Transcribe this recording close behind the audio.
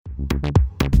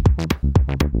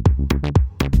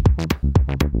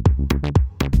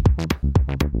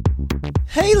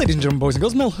Hey ladies and gentlemen, boys and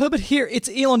girls, Mel Herbert here. It's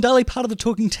Elon Daily, part of the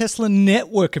Talking Tesla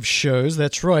network of shows.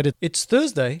 That's right, it's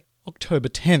Thursday, October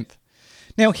 10th.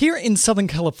 Now here in Southern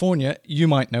California, you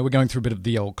might know, we're going through a bit of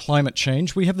the old climate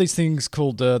change. We have these things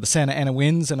called the Santa Ana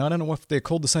winds, and I don't know if they're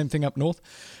called the same thing up north,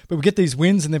 but we get these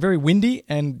winds and they're very windy.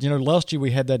 And last year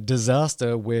we had that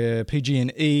disaster where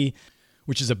PG&E,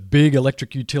 which is a big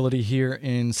electric utility here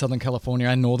in Southern California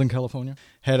and Northern California,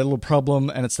 had a little problem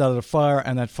and it started a fire,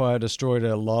 and that fire destroyed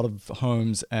a lot of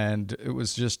homes, and it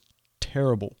was just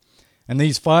terrible. And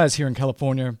these fires here in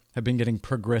California have been getting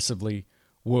progressively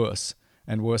worse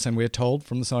and worse, and we're told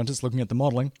from the scientists looking at the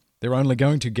modeling, they're only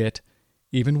going to get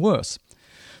even worse.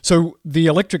 So the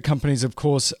electric companies, of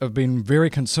course, have been very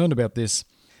concerned about this,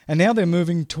 and now they're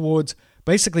moving towards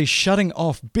basically shutting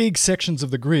off big sections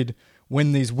of the grid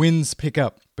when these winds pick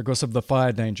up because of the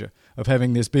fire danger of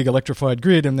having this big electrified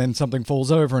grid, and then something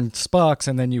falls over and sparks,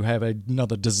 and then you have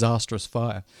another disastrous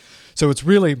fire. So it's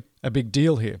really a big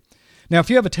deal here. Now, if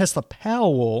you have a Tesla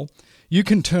Powerwall, you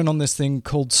can turn on this thing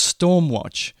called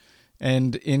Stormwatch.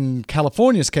 And in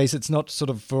California's case, it's not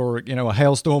sort of for, a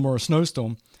hailstorm or a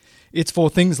snowstorm. It's for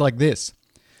things like this.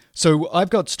 So I've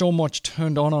got Stormwatch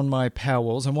turned on my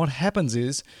Powerwalls, and what happens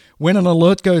is when an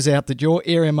alert goes out that your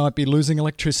area might be losing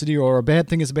electricity or a bad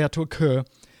thing is about to occur,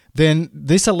 then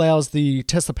this allows the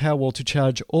Tesla Powerwall to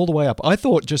charge all the way up. I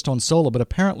thought just on solar, but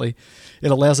apparently it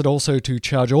allows it also to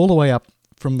charge all the way up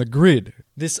from the grid.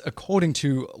 This according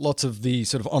to lots of the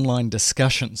sort of online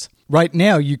discussions. Right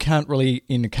now, you can't really,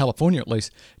 in California at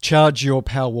least, charge your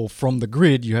Powerwall from the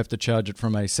grid. You have to charge it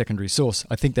from a secondary source.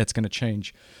 I think that's going to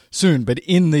change soon. But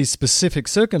in these specific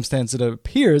circumstances, it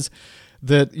appears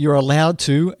that you're allowed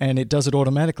to, and it does it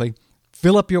automatically,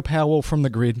 fill up your Powerwall from the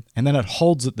grid, and then it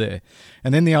holds it there.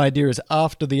 And then the idea is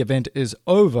after the event is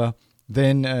over,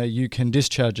 then you can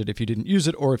discharge it if you didn't use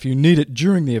it, or if you need it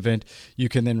during the event, you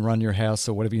can then run your house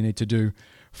or whatever you need to do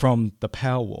from the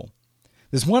Powerwall.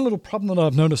 There's one little problem that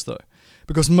I've noticed, though,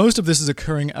 because most of this is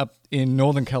occurring up in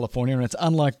Northern California, and it's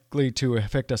unlikely to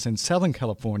affect us in Southern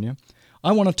California.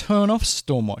 I want to turn off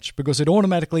Stormwatch because it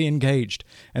automatically engaged,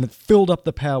 and it filled up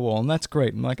the Powerwall, and that's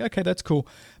great. I'm like, okay, that's cool,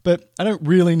 but I don't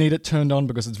really need it turned on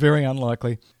because it's very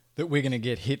unlikely that we're going to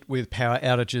get hit with power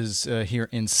outages here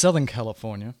in Southern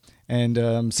California.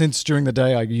 And since during the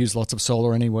day I use lots of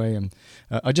solar anyway, and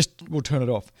I just will turn it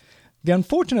off. The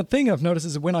unfortunate thing I've noticed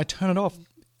is that when I turn it off,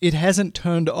 it hasn't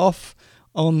turned off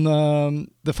on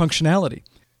the functionality.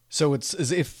 So it's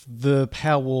as if the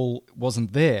Powerwall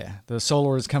wasn't there. The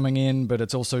solar is coming in, but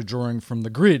it's also drawing from the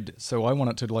grid. So I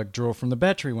want it to draw from the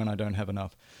battery when I don't have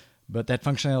enough. But that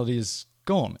functionality is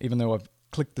gone, even though I've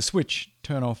clicked the switch,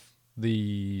 turn off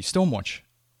the Stormwatch.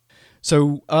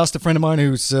 So I asked a friend of mine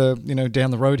who's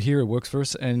down the road here who works for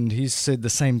us, and he said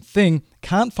the same thing.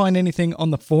 Can't find anything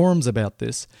on the forums about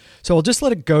this, so I'll just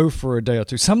let it go for a day or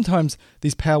two. Sometimes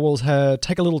these Powerwalls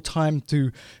take a little time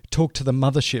to talk to the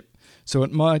mothership, so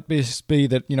it might be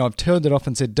that I've turned it off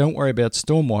and said don't worry about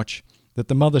Stormwatch, that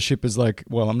the mothership is like,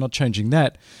 well, I'm not changing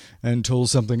that until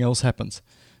something else happens.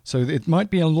 So it might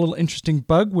be a little interesting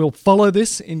bug. We'll follow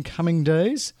this in coming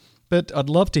days, but I'd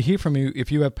love to hear from you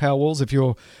if you have Powerwalls, if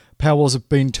your Powerwalls have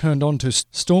been turned on to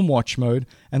Stormwatch mode,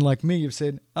 and like me, you've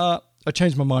said, I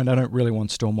changed my mind, I don't really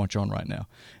want Stormwatch on right now,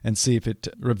 and see if it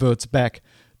reverts back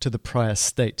to the prior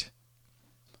state.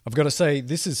 I've got to say,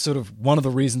 this is sort of one of the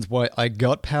reasons why I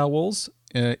got Powerwalls,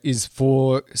 is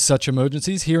for such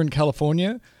emergencies. Here in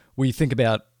California, we think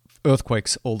about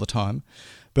earthquakes all the time,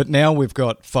 but now we've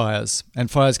got fires, and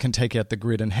fires can take out the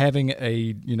grid, and having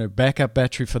a backup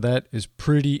battery for that is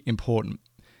pretty important.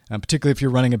 Particularly if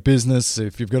you're running a business,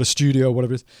 if you've got a studio,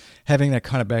 whatever it is, having that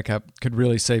kind of backup could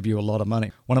really save you a lot of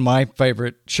money. One of my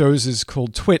favorite shows is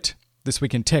called Twit, This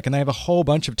Week in Tech, and they have a whole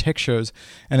bunch of tech shows,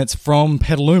 and it's from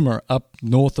Petaluma up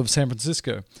north of San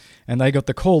Francisco. And they got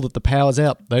the call that the power's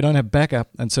out. They don't have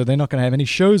backup, and so they're not going to have any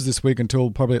shows this week until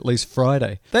probably at least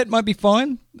Friday. That might be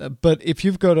fine, but if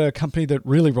you've got a company that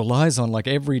really relies on,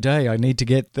 every day, I need to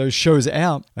get those shows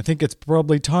out, I think it's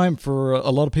probably time for a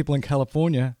lot of people in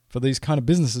California, for these kind of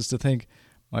businesses to think,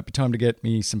 might be time to get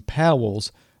me some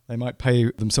Powerwalls. They might pay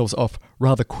themselves off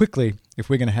rather quickly if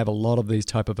we're going to have a lot of these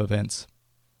type of events.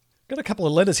 Got a couple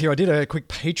of letters here. I did a quick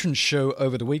patron show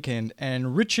over the weekend,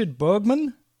 and Richard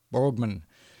Borgman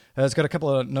has got a couple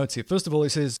of notes here. First of all, he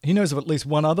says he knows of at least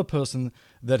one other person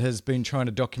that has been trying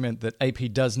to document that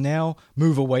AP does now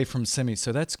move away from semis.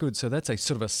 So that's good. So that's a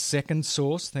sort of a second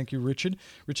source. Thank you, Richard.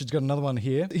 Richard's got another one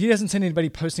here. He hasn't seen anybody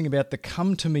posting about the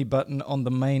Come To Me button on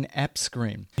the main app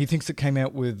screen. He thinks it came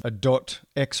out with a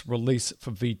 .x release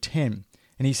for V10.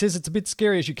 And he says it's a bit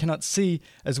scary as you cannot see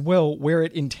as well where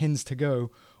it intends to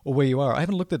go or where you are. I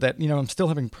haven't looked at that. I'm still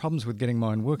having problems with getting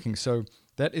mine working. So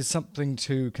that is something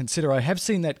to consider. I have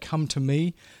seen that come to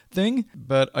me thing,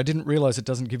 but I didn't realize it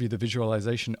doesn't give you the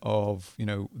visualization of,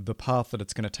 the path that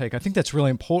it's going to take. I think that's really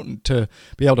important to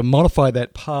be able to modify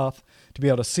that path to be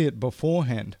able to see it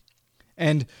beforehand.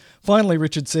 And finally,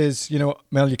 Richard says,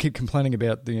 Mel, you keep complaining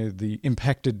about the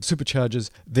impacted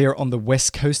superchargers there on the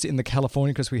West Coast in the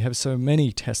California because we have so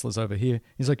many Teslas over here.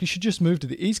 He's like, you should just move to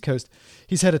the East Coast.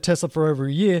 He's had a Tesla for over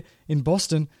a year in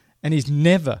Boston, and he's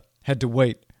never had to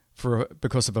wait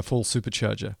because of a full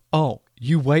supercharger. Oh,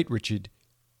 you wait, Richard.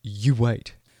 You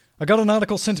wait. I got an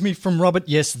article sent to me from Robert,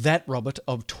 yes, that Robert,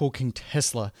 of Talking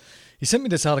Tesla. He sent me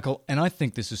this article, and I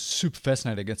think this is super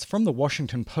fascinating. It's from the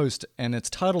Washington Post, and it's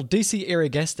titled, DC Area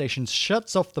Gas Stations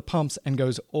Shuts Off the Pumps and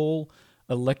Goes All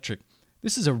Electric.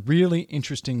 This is a really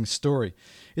interesting story.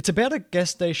 It's about a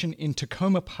gas station in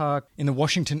Tacoma Park in the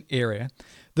Washington area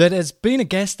that has been a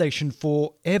gas station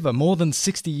forever, more than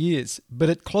 60 years, but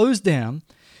it closed down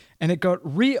and it got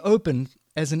reopened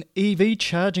as an EV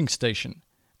charging station.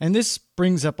 And this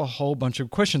brings up a whole bunch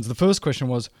of questions. The first question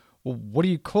was, well, what do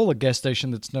you call a gas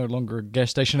station that's no longer a gas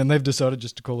station? And they've decided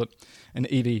just to call it an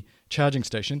EV charging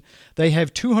station. They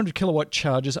have 200 kilowatt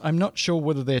chargers. I'm not sure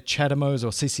whether they're CHAdeMOs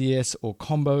or CCS or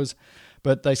combos,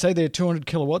 but they say they're 200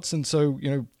 kilowatts. And so,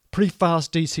 pretty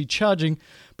fast DC charging.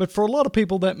 But for a lot of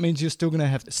people, that means you're still going to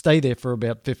have to stay there for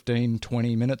about 15,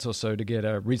 20 minutes or so to get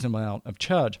a reasonable amount of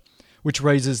charge, which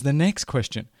raises the next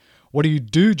question. What do you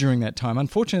do during that time?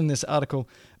 Unfortunately, in this article,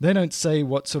 they don't say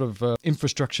what sort of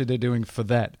infrastructure they're doing for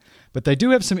that. But they do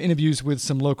have some interviews with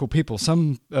some local people.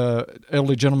 Some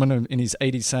elderly gentleman in his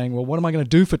 80s saying, well, what am I going to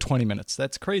do for 20 minutes?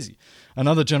 That's crazy.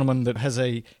 Another gentleman that has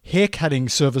a haircutting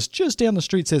service just down the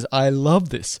street says, I love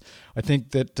this. I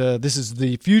think that this is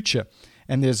the future.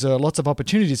 And there's lots of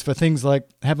opportunities for things like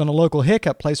having a local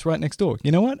haircut place right next door.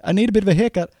 You know what? I need a bit of a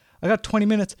haircut. I got 20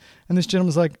 minutes, and this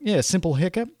gentleman's like, yeah, simple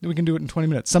haircut, we can do it in 20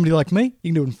 minutes. Somebody like me, you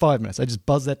can do it in 5 minutes. I just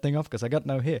buzz that thing off because I got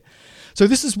no hair. So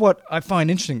this is what I find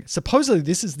interesting. Supposedly,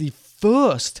 this is the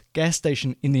first gas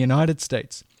station in the United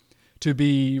States to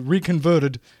be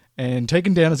reconverted and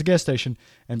taken down as a gas station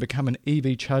and become an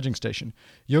EV charging station.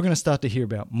 You're going to start to hear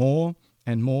about more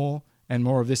and more and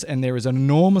more of this, and there is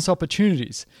enormous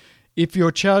opportunities. If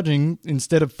you're charging,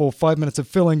 instead of for 5 minutes of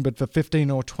filling, but for 15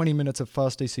 or 20 minutes of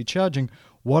fast DC charging,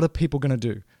 what are people going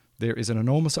to do? There is an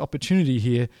enormous opportunity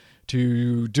here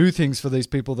to do things for these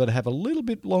people that have a little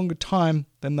bit longer time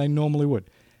than they normally would.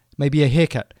 Maybe a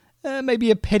haircut, maybe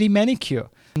a pedi manicure.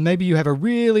 Maybe you have a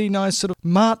really nice sort of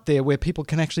mart there where people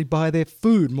can actually buy their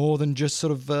food more than just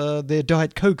sort of their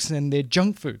Diet Cokes and their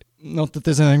junk food. Not that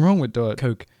there's anything wrong with Diet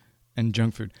Coke and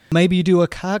junk food. Maybe you do a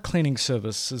car cleaning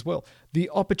service as well. The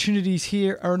opportunities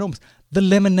here are enormous. The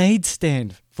lemonade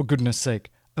stand, for goodness sake.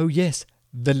 Oh yes,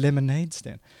 the lemonade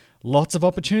stand. Lots of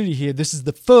opportunity here. This is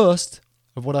the first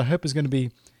of what I hope is going to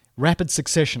be rapid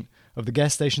succession of the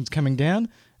gas stations coming down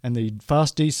and the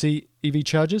fast DC EV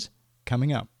chargers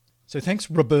coming up. So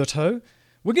thanks, Roberto.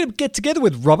 We're going to get together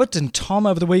with Robert and Tom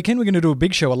over the weekend. We're going to do a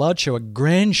big show, a large show, a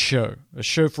grand show, a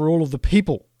show for all of the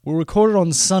people. We'll record it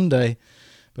on Sunday.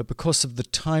 But because of the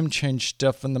time change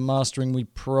stuff and the mastering, we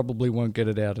probably won't get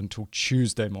it out until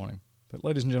Tuesday morning. But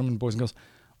ladies and gentlemen, boys and girls,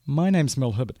 my name's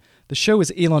Mel Herbert. The show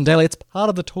is Elon Daily. It's part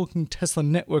of the Talking Tesla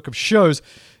network of shows.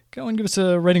 Go and give us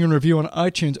a rating and review on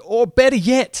iTunes. Or better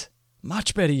yet,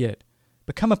 much better yet,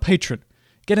 become a patron.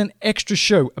 Get an extra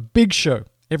show, a big show,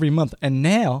 every month. And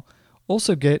now,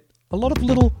 also get a lot of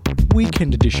little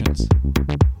weekend editions.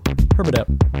 Herbert out.